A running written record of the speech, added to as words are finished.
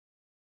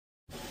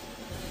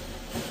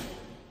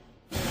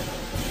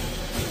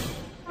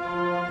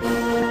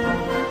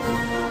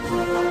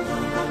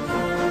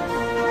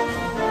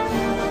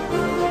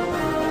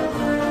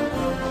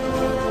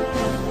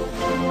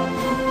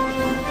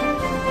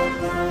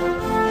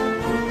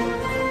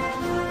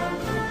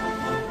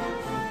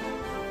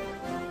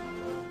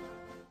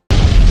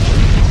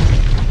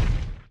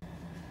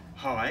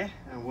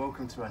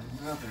to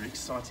another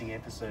exciting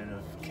episode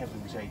of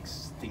Kevin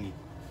Jake's thingy,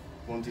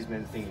 Monty's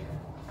Men thingy.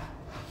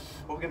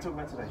 What are we going to talk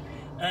about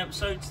today?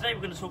 So today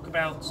we're going to talk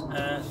about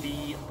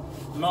the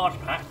large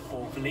pack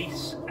or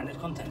Valise and its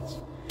contents.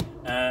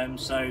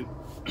 So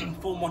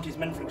for Monty's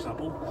Men, for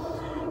example,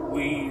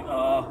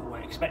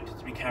 we're expected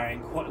to be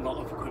carrying quite a lot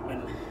of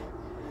equipment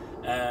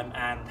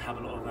and have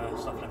a lot of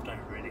stuff left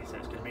over really. So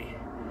it's going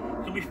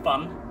to be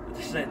fun,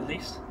 to say the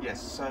least.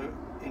 Yes. So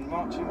in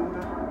marching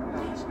order,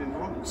 how has it been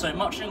wrong? So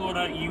marching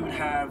order, you would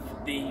have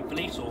the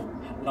Valise or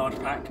large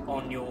pack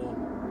on your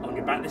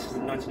back. This is the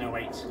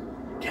 1908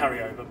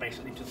 carryover,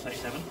 basically, to the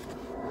 37.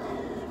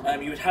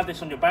 You would have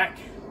this on your back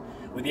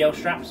with the L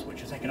straps,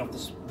 which are taken off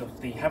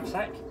the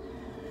haversack.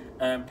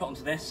 Put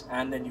onto this,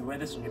 and then you wear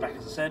this on your back,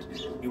 as I said.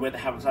 You wear the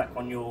haversack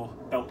on your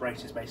belt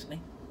braces, basically.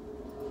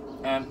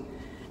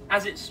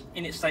 As it's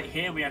in its state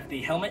here, we have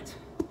the helmet,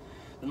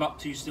 the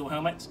Mark II steel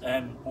helmet,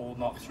 or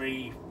Mark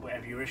III,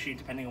 whatever you're issued,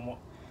 depending on what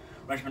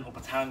regiment or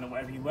battalion or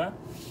whatever you were.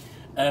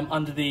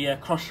 Under the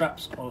cross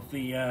straps of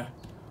the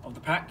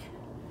pack,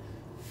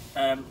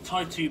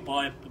 tied to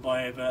by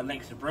a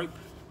length of rope,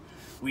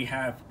 we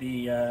have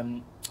the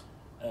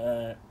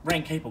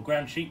rain cape or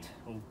ground sheet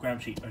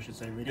I should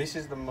say. Really, this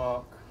is the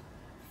Mark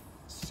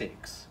VI,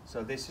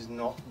 so this is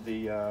not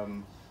the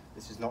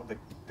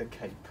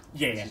cape.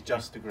 Yeah, this is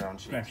just the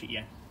ground sheet. Ground sheet,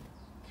 yeah.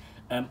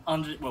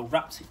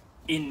 Wrapped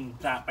in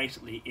that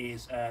basically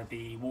is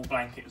the wool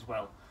blanket as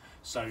well.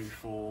 So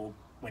for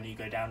when you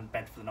go down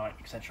bed for the night,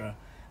 etc.,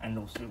 and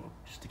also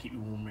just to keep you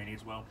warm really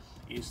as well,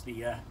 is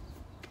the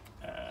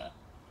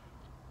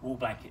wool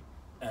blanket,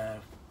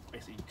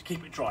 basically to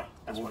keep it dry.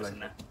 That's what's in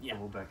there. Yeah. The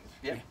wool blanket.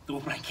 Yeah. The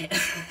wool blanket.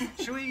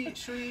 Should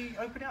we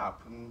open it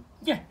up and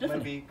definitely.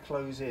 Maybe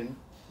close in?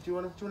 Do you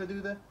want to do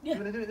the? Yeah. Do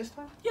you want to do it this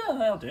time? Yeah,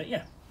 I'll do it.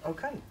 Yeah.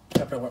 Okay.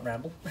 After I won't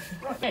ramble.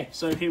 Right. Okay.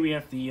 So here we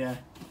have the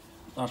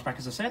large pack,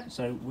 as I said.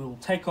 So we'll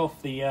take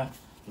off the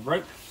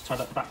rope tied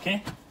up the back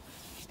here.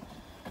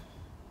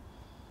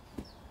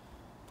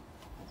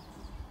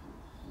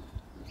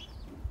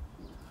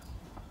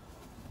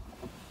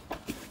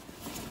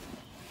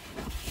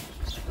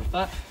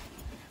 That,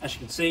 as you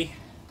can see,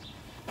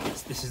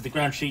 this is the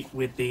ground sheet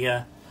with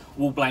the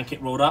wool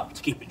blanket rolled up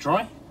to keep it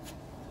dry.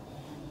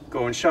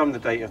 Go on, show them the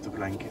date of the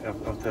blanket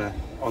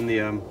on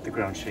the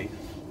ground sheet.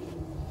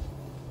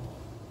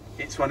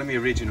 It's one of the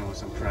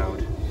originals. I'm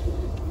proud.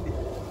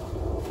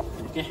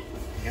 Okay.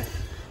 Yeah.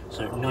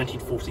 So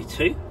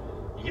 1942.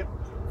 Yep.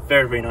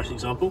 Very, very nice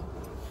example.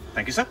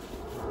 Thank you, sir.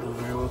 You're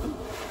very welcome.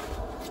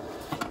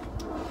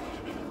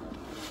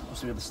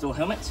 Also, we have the steel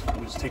helmet.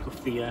 We'll just take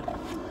off the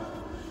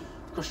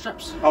cross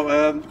straps.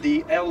 Oh,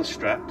 the L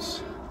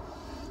straps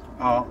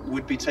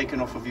would be taken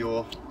off of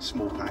your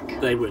small pack.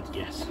 They would,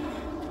 yes.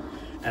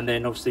 And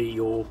then obviously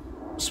your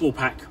small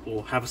pack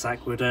or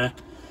haversack would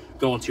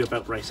go onto your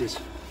belt braces.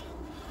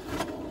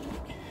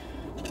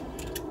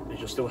 There's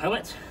your steel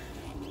helmet,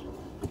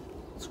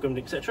 scrimmed,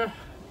 etc.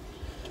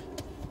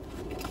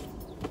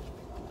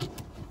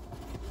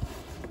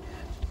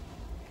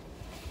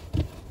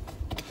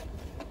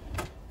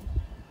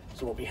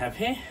 So what we have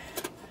here,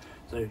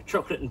 so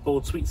chocolate and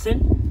boiled sweets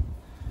in.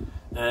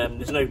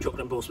 There's no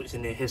chocolate and boiled sweets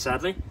in here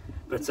sadly,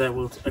 but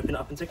we'll open it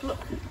up and take a look.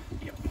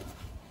 Yep.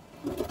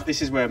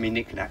 This is where my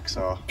knickknacks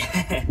are.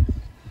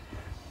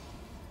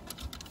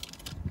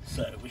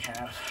 So we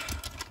have...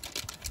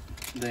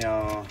 They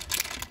are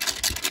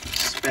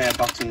spare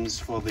buttons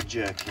for the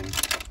jerkin.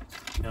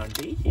 No,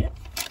 indeed, yeah.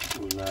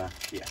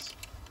 Yes.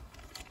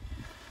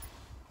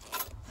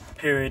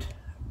 Period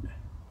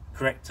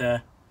correct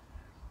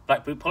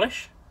black boot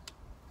polish.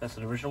 That's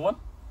the original one.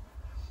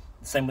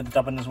 Same with the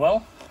dubbin as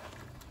well.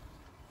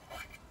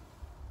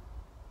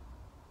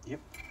 Yep.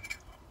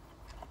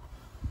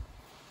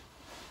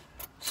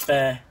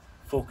 Spare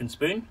fork and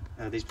spoon.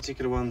 These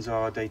particular ones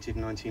are dated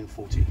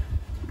 1940.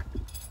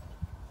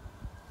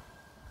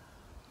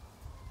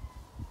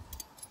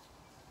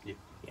 Yep.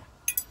 Yeah.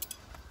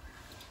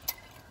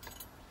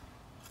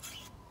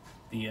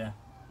 The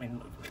main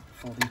look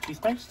for the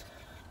toothpaste.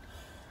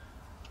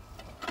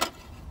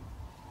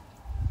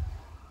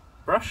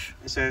 Brush.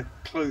 It's a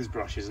clothes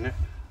brush, isn't it?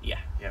 Yeah.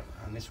 Yep.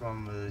 And this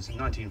one was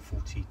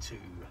 1942.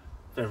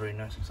 Very, very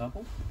nice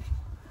example.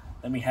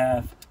 Then we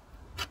have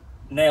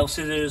nail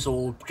scissors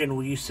or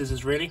general use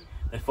scissors really.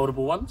 They're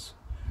foldable ones.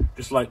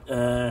 Just like,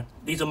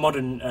 these are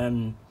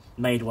modern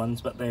made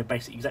ones, but they're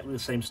basically exactly the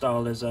same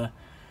style as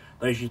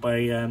those used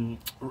by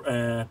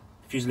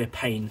Fusilier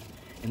Payne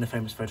in the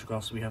famous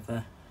photographs we have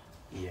there.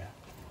 Yeah.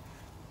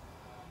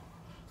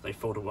 They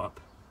fold up.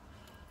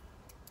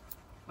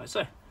 Like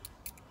so.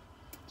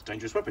 It's a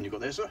dangerous weapon you've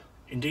got there, sir.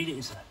 Indeed it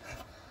is.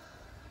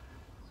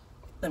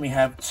 Then we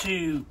have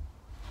two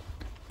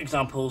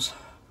examples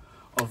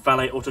of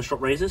Valet auto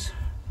strop razors.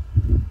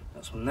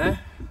 That's one there.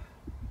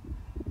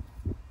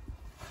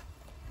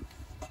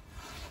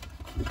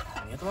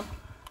 And the other one.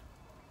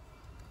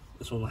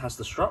 This one has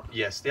the strap.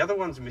 Yes, the other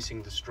one's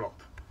missing the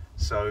strap.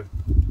 So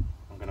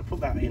I'm going to put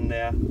that in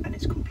there and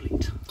it's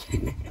complete.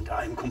 And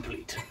I'm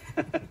complete.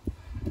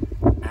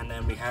 And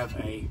then we have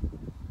a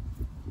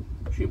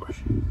shoe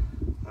brush.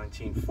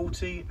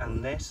 1940,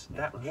 unless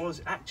that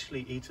was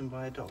actually eaten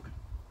by a dog.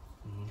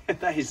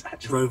 That is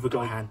actually Rover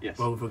got a hand. Yes.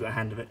 Rover got a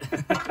hand of it.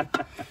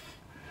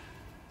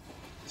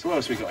 So what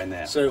else we got in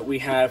there? So we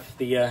have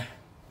the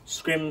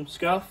scrim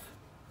scarf.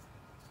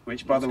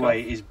 Which, by the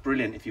way, is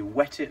brilliant. If you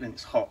wet it and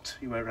it's hot,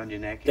 you wear it around your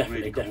neck.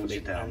 Definitely, it really cools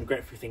you down. And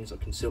great for things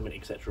like concealment,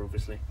 etc.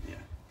 Obviously. Yeah.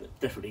 But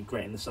definitely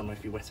great in the summer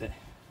if you wet it.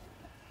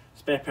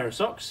 Spare pair of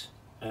socks,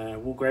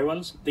 wool grey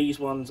ones. These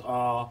ones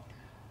are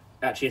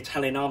actually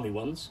Italian Army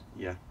ones.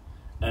 Yeah.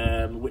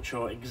 Which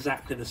are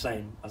exactly the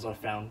same as I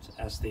found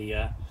as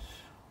the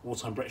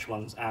wartime British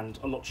ones, and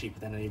a lot cheaper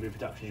than any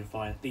reproductions you'll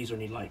find. These are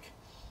only like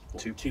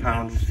what,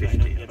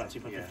 £2.50. Yeah, about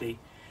 £2.50,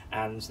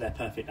 and they're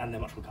perfect and they're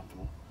much more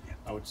comfortable. Yeah.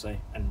 I would say,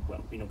 and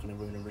well, you're not going to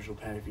ruin an original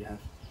pair if you have.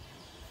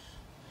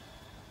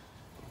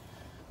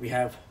 We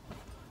have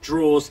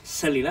drawers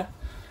cellular.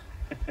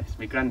 It's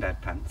my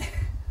granddad pants.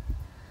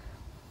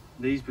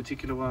 These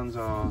particular ones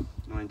are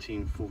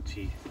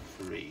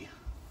 1943.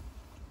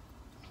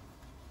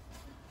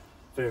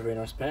 Very, very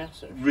nice pair.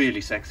 So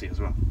Really sexy as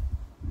well.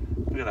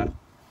 Look at that.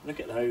 look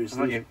at those.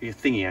 I like your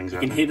thingy hangs You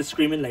out can there. hear the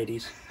screaming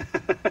ladies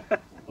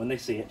when they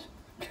see it.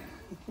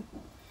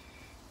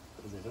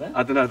 What is over there?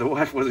 I don't know, the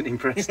wife wasn't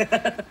impressed.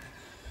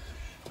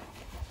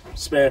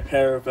 Spare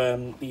pair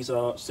of these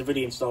are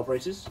civilian style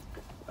braces.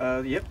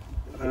 Yep.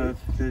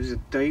 There's a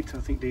date, I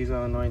think these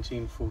are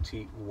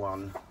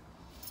 1941.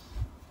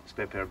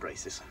 Spare pair of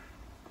braces.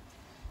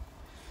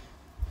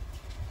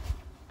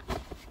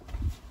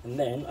 And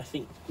then I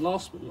think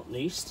last but not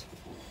least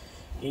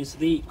is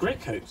the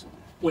greatcoat,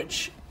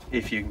 which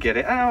If you can get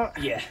it out.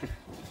 yeah.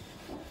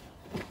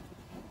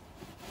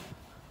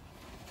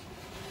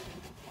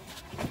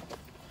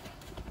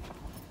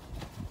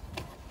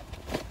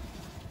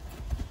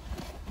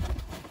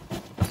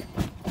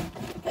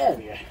 There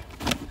we go.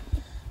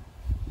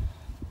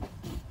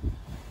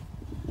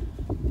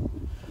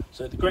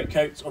 So the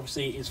greatcoat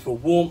obviously is for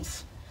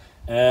warmth,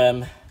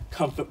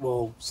 comfort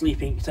while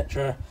sleeping,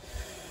 etc.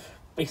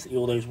 Basically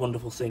all those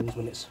wonderful things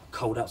when it's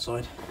cold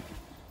outside.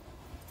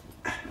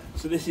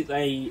 So this is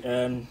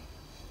a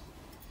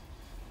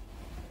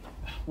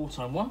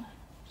wartime one,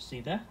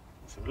 see there.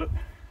 Let's have a look.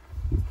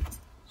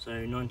 So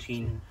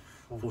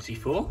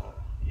 1944.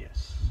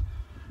 Yes.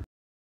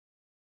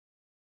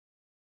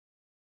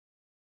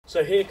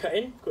 So here, cut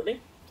in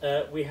quickly,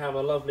 we have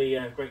a lovely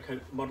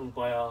greatcoat modelled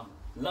by our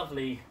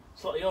lovely,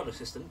 slightly odd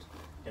assistant,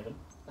 Evan.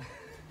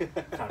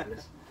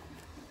 Fabulous.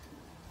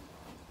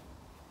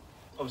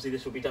 Obviously,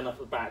 this will be done up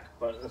the back,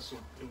 but it was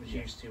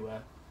used to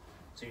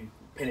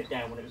pin it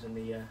down when it was in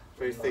the.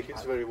 Very in the thick, pack.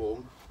 it's very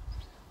warm.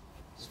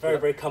 It's very,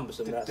 very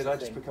cumbersome. Did, that's did the I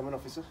just thing. become an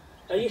officer?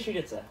 Oh, yes, you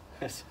did, sir.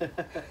 Yes.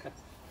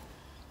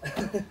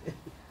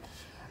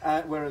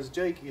 Whereas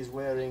Jake is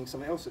wearing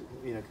something else that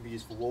can be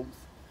used for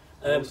warmth.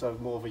 Also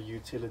more of a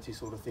utility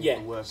sort of thing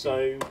for working.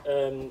 So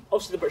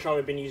obviously the British Army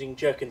have been using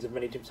jerkins of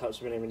many different types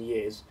for many, many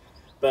years,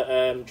 but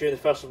during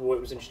the First World War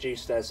it was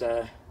introduced as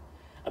a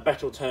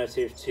better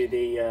alternative to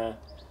the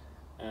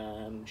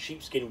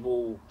sheepskin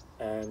wool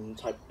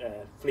type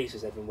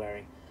fleeces they've been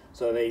wearing.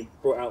 So they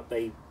brought out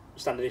the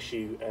standard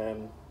issue,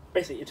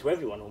 basically to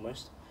everyone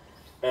almost,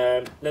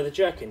 leather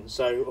jerkin.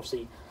 So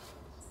obviously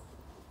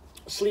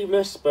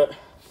sleeveless, but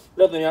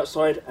leather on the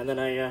outside, and then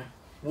a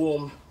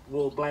warm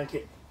wool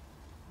blanket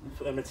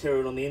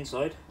material on the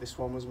inside. This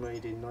one was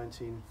made in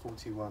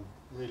 1941.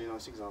 Really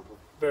nice example.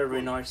 Very,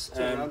 very nice.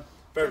 Turn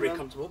Very, very around.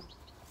 comfortable.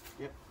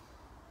 Yep.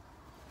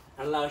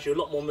 And allows you a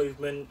lot more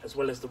movement as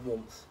well as the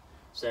warmth.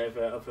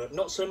 So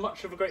not so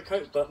much of a great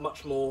coat, but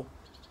much more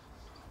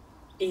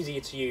easier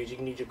to use. You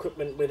can use your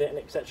equipment with it and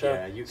etc.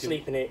 Yeah, you can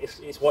sleep in it.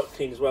 It's white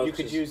clean as well. You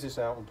could use this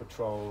out on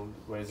patrol,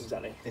 whereas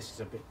Exactly. this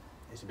is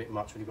it's a bit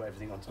much when you've got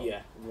everything on top.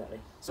 Yeah, exactly.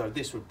 So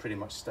this would pretty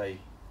much stay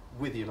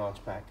with your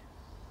large pack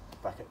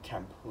back at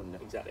camp, wouldn't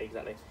it? Exactly.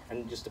 And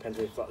it just depends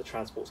if like the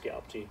transports get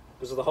up to you,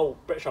 because the whole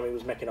British Army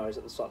was mechanised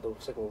at the start of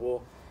the Second World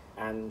War,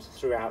 and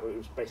throughout it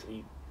was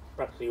basically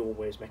practically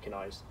always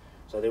mechanised.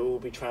 So there will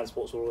be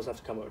transports will always have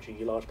to come up to you.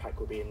 Your large pack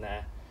will be in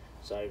there.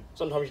 So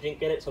sometimes you didn't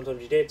get it,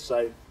 sometimes you did.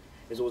 So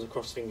it's always a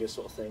cross fingers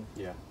sort of thing.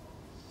 Yeah.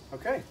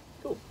 Okay.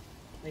 Cool.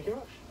 Thank you very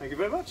much. Thank you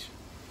very much.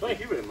 Thank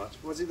you very much.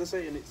 What's it they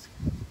say? And it's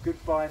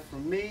goodbye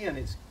from me, and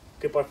it's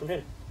Goodbye from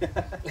him.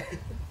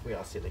 we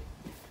are silly.